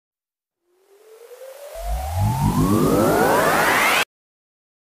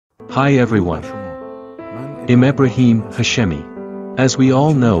Hi everyone. I'm Ibrahim Hashemi. As we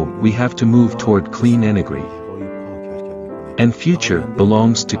all know, we have to move toward clean energy. And future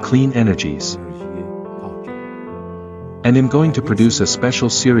belongs to clean energies. And I'm going to produce a special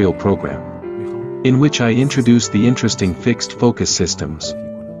serial program, in which I introduce the interesting fixed focus systems.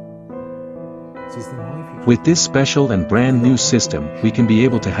 With this special and brand new system, we can be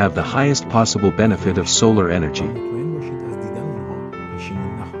able to have the highest possible benefit of solar energy.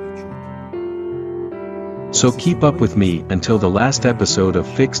 So keep up with me until the last episode of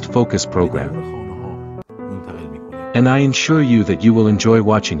Fixed Focus program. And I assure you that you will enjoy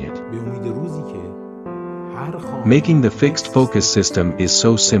watching it. Making the fixed focus system is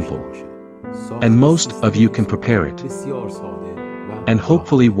so simple. And most of you can prepare it. And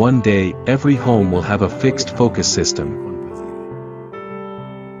hopefully one day, every home will have a fixed focus system.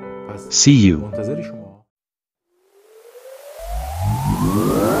 See you.